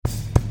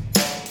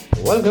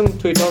Welcome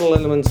to Eternal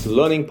Elements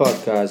Learning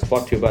Podcast,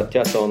 brought to you by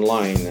Atyasa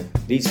Online.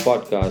 These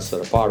podcasts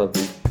are a part of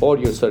the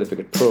audio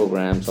certificate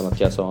programs on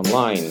Atyasa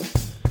Online.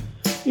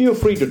 You're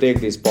free to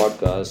take these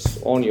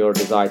podcasts on your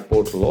desired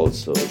portal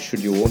also, should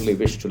you only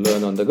wish to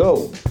learn on the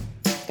go.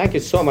 Thank you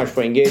so much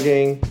for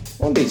engaging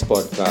on these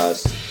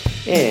podcasts,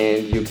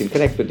 and you can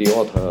connect with the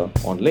author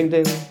on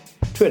LinkedIn,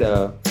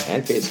 Twitter,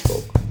 and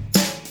Facebook.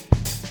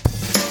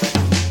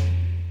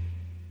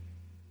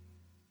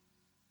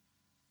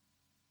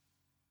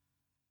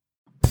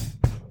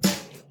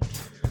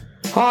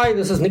 Hi,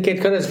 this is Niket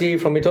Karasgi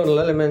from Eternal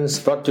Elements,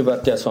 brought to you by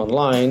Atyasa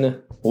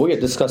Online. We are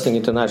discussing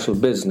international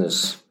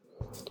business.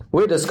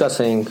 We're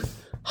discussing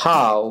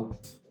how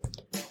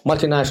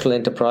multinational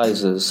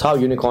enterprises, how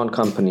unicorn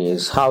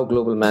companies, how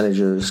global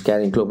managers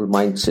carrying global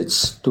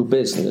mindsets do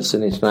business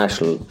in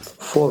international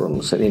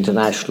forums, in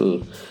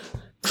international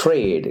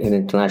trade, in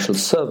international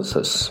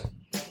services.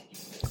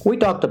 We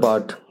talked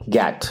about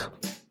GATT.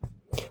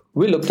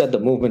 We looked at the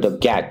movement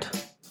of GATT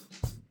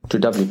to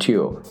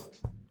WTO.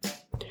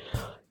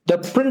 The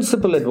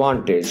principal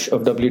advantage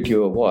of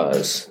WTO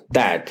was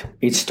that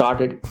it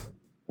started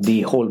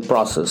the whole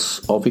process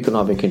of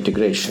economic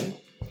integration.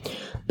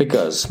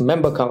 Because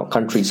member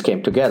countries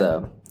came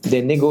together,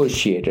 they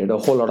negotiated a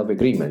whole lot of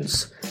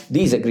agreements.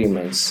 These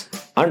agreements,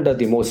 under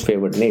the most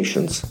favored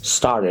nations,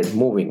 started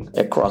moving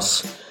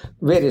across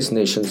various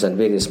nations and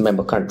various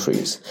member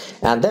countries.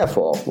 And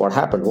therefore, what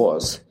happened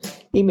was,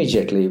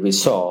 immediately we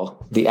saw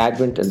the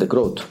advent and the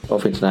growth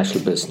of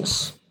international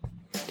business.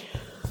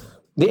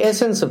 The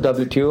essence of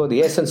WTO,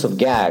 the essence of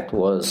GATT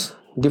was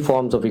the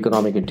forms of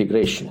economic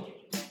integration.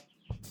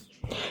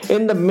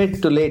 In the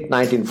mid to late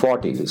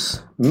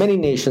 1940s, many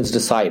nations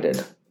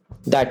decided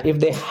that if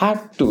they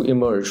had to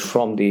emerge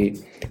from the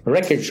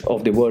wreckage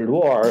of the World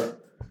War,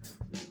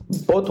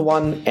 both I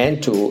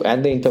and II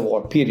and the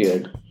interwar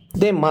period,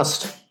 they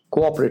must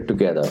cooperate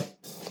together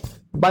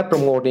by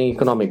promoting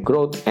economic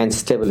growth and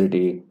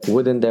stability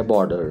within their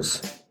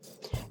borders.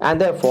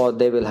 And therefore,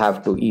 they will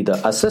have to either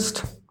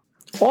assist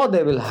or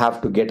they will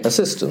have to get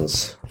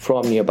assistance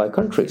from nearby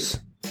countries.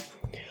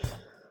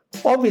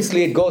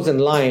 Obviously, it goes in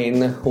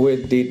line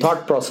with the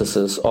thought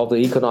processes of the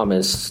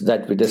economists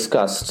that we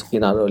discussed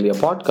in our earlier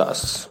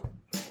podcasts.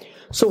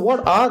 So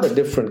what are the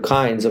different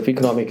kinds of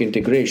economic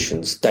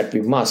integrations that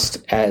we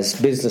must,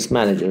 as business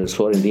managers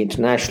who are in the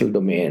international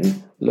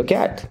domain, look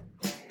at?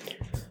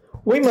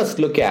 We must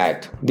look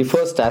at the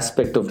first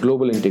aspect of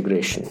global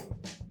integration.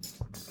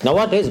 Now,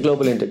 what is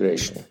global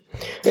integration?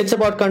 It's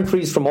about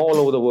countries from all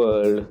over the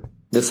world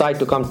decide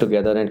to come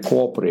together and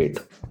cooperate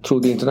through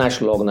the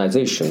international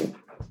organization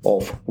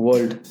of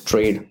World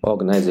Trade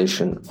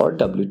Organization, or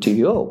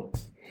WTO.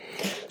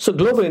 So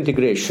global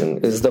integration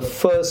is the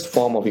first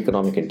form of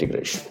economic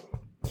integration.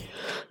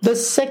 The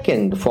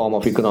second form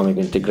of economic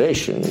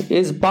integration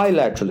is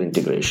bilateral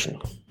integration.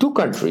 Two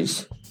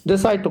countries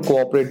decide to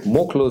cooperate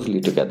more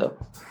closely together.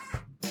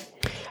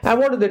 And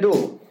what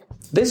do?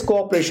 This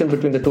cooperation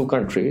between the two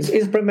countries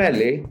is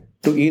primarily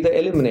to either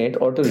eliminate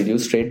or to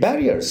reduce trade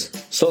barriers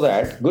so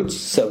that goods,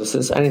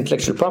 services, and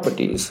intellectual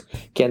properties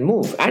can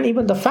move, and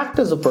even the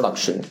factors of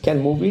production can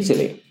move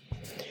easily.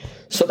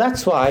 So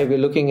that's why we're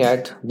looking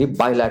at the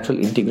bilateral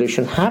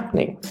integration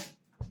happening.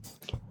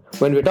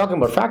 When we're talking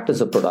about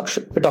factors of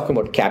production, we're talking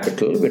about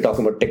capital, we're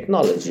talking about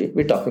technology,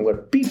 we're talking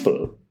about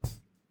people.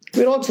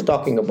 We're also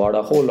talking about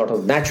a whole lot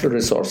of natural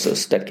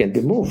resources that can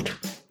be moved.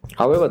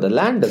 However, the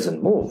land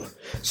doesn't move.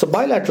 So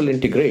bilateral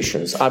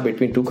integrations are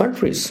between two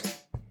countries.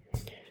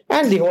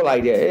 And the whole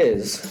idea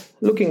is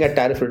looking at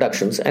tariff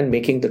reductions and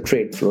making the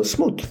trade flow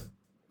smooth.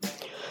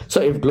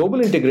 So if global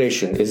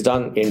integration is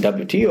done in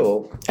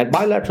WTO and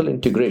bilateral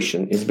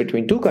integration is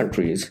between two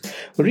countries,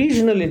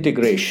 regional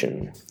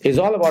integration is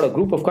all about a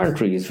group of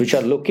countries which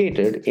are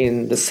located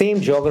in the same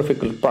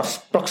geographical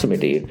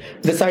proximity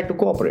decide to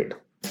cooperate.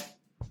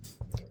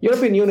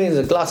 European Union is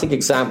a classic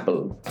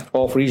example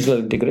of regional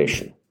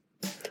integration.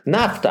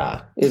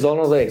 NAFTA is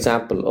another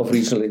example of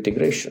regional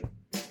integration.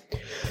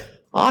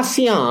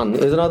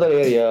 ASEAN is another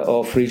area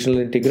of regional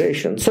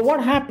integration. So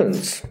what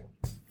happens?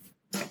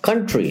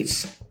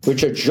 Countries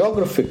which are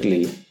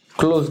geographically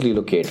closely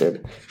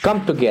located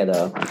come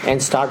together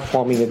and start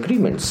forming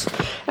agreements.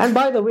 And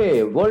by the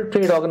way, World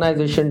Trade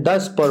Organization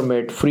does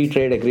permit free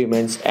trade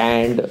agreements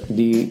and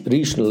the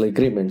regional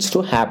agreements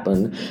to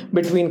happen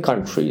between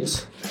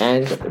countries.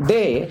 And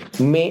they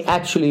may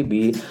actually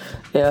be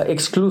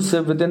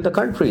exclusive within the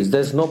countries.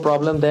 There's no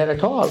problem there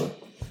at all.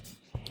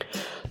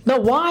 Now,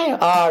 why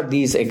are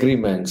these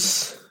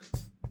agreements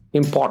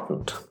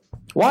important?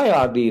 Why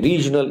are the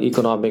regional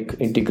economic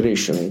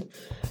integration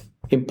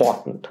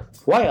important?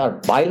 Why are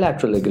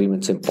bilateral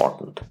agreements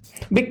important?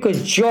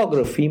 Because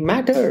geography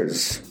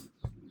matters.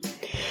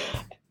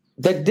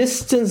 The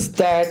distance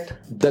that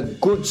the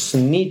goods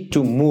need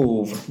to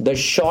move, the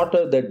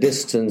shorter the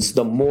distance,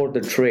 the more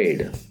the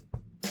trade.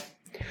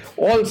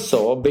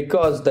 Also,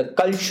 because the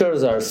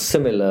cultures are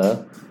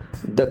similar,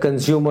 the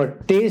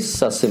consumer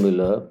tastes are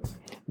similar,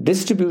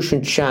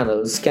 distribution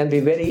channels can be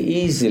very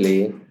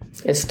easily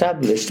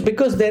established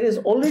because there is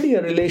already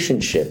a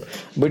relationship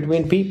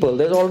between people.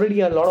 There's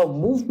already a lot of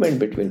movement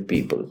between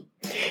people.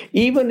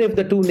 Even if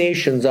the two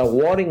nations are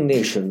warring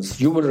nations,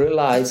 you will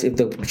realize if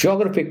the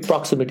geographic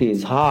proximity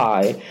is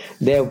high,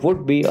 there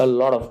would be a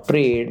lot of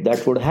trade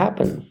that would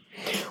happen.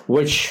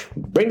 Which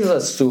brings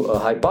us to a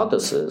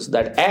hypothesis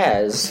that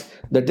as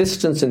the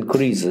distance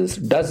increases,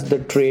 does the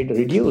trade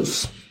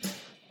reduce?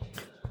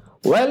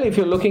 Well, if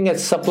you're looking at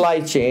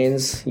supply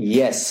chains,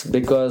 yes,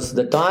 because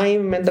the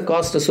time and the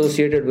cost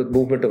associated with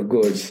movement of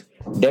goods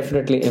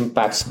definitely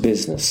impacts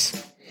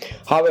business.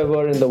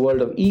 However, in the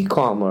world of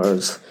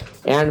e-commerce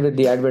and with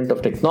the advent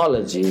of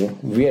technology,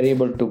 we are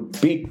able to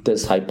beat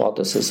this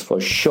hypothesis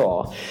for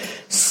sure.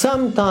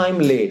 Sometime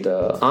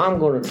later, I'm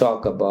going to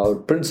talk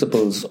about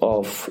principles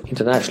of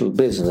international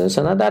business,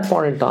 and at that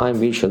point in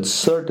time, we shall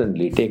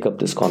certainly take up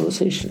this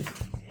conversation.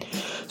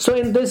 So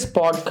in this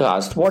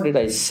podcast, what did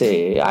I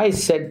say? I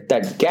said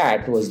that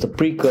GATT was the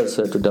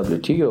precursor to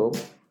WTO.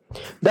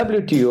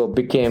 WTO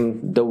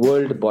became the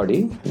world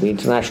body, the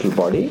international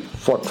body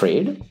for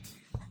trade,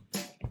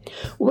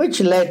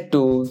 which led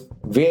to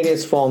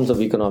various forms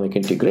of economic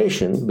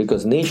integration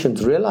because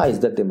nations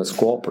realized that they must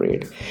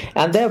cooperate.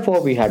 And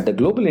therefore, we had the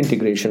global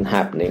integration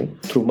happening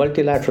through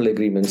multilateral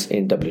agreements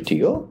in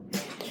WTO.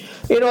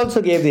 It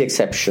also gave the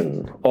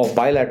exception of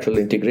bilateral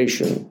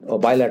integration or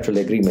bilateral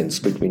agreements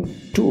between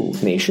two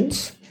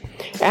nations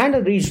and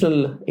a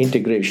regional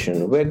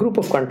integration where a group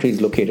of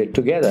countries located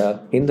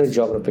together in the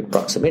geographic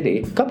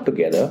proximity come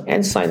together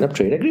and sign up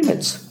trade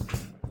agreements.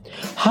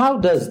 How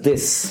does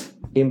this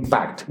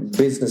impact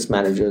business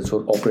managers who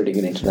are operating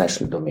in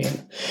international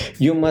domain?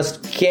 You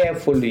must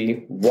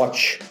carefully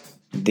watch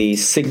the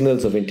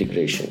signals of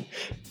integration.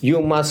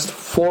 You must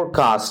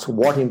forecast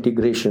what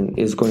integration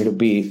is going to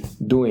be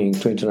doing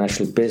to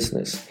international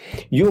business.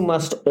 You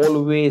must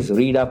always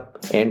read up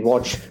and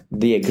watch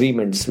the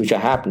agreements which are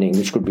happening,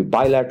 which could be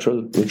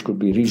bilateral, which could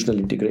be regional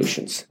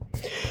integrations.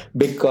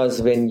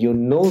 Because when you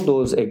know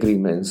those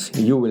agreements,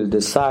 you will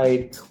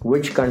decide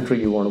which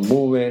country you want to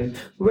move in,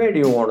 where do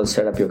you want to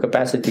set up your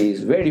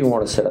capacities, where do you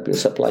want to set up your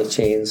supply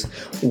chains,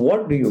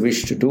 what do you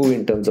wish to do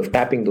in terms of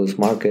tapping those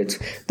markets.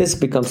 This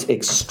becomes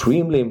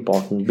extremely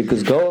important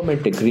because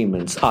government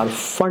agreements are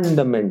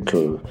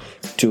fundamental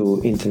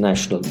to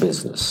international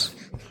business.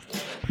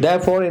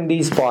 Therefore, in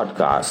these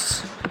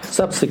podcasts,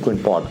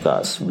 subsequent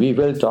podcasts, we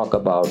will talk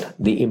about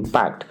the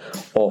impact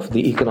of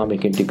the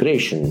economic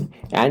integration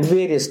and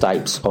various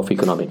types of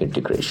economic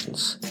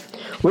integrations.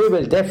 We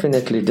will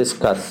definitely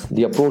discuss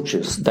the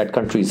approaches that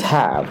countries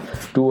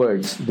have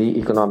towards the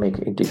economic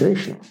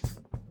integration.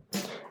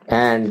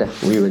 And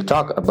we will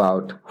talk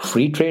about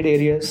free trade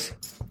areas.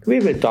 We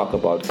will talk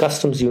about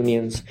customs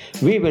unions.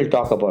 We will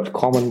talk about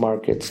common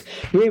markets.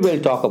 We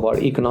will talk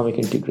about economic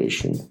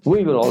integration.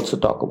 We will also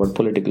talk about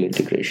political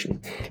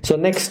integration. So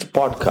next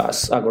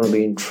podcasts are going to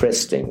be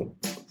interesting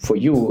for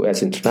you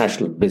as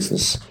international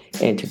business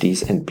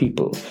entities and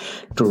people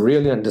to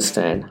really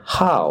understand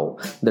how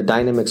the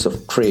dynamics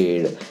of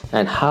trade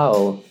and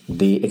how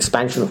the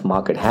expansion of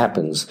market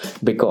happens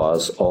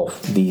because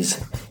of these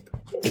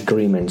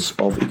agreements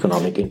of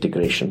economic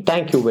integration.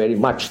 Thank you very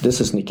much. This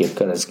is Niket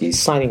Karasgi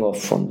signing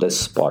off from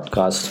this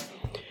podcast.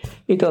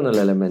 Eternal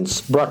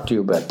Elements brought to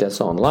you by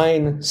Tessa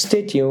Online.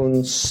 Stay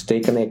tuned, stay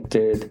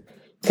connected.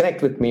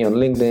 Connect with me on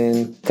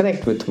LinkedIn,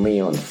 connect with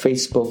me on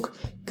Facebook,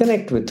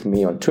 connect with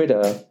me on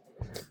Twitter.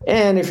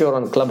 And if you're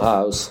on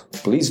Clubhouse,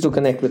 please do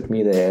connect with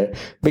me there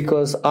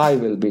because I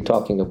will be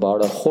talking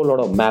about a whole lot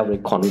of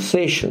maverick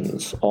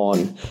conversations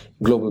on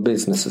global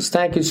businesses.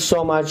 Thank you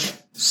so much.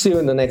 See you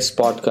in the next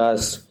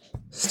podcast.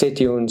 Stay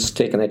tuned,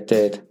 stay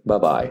connected.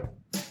 Bye-bye.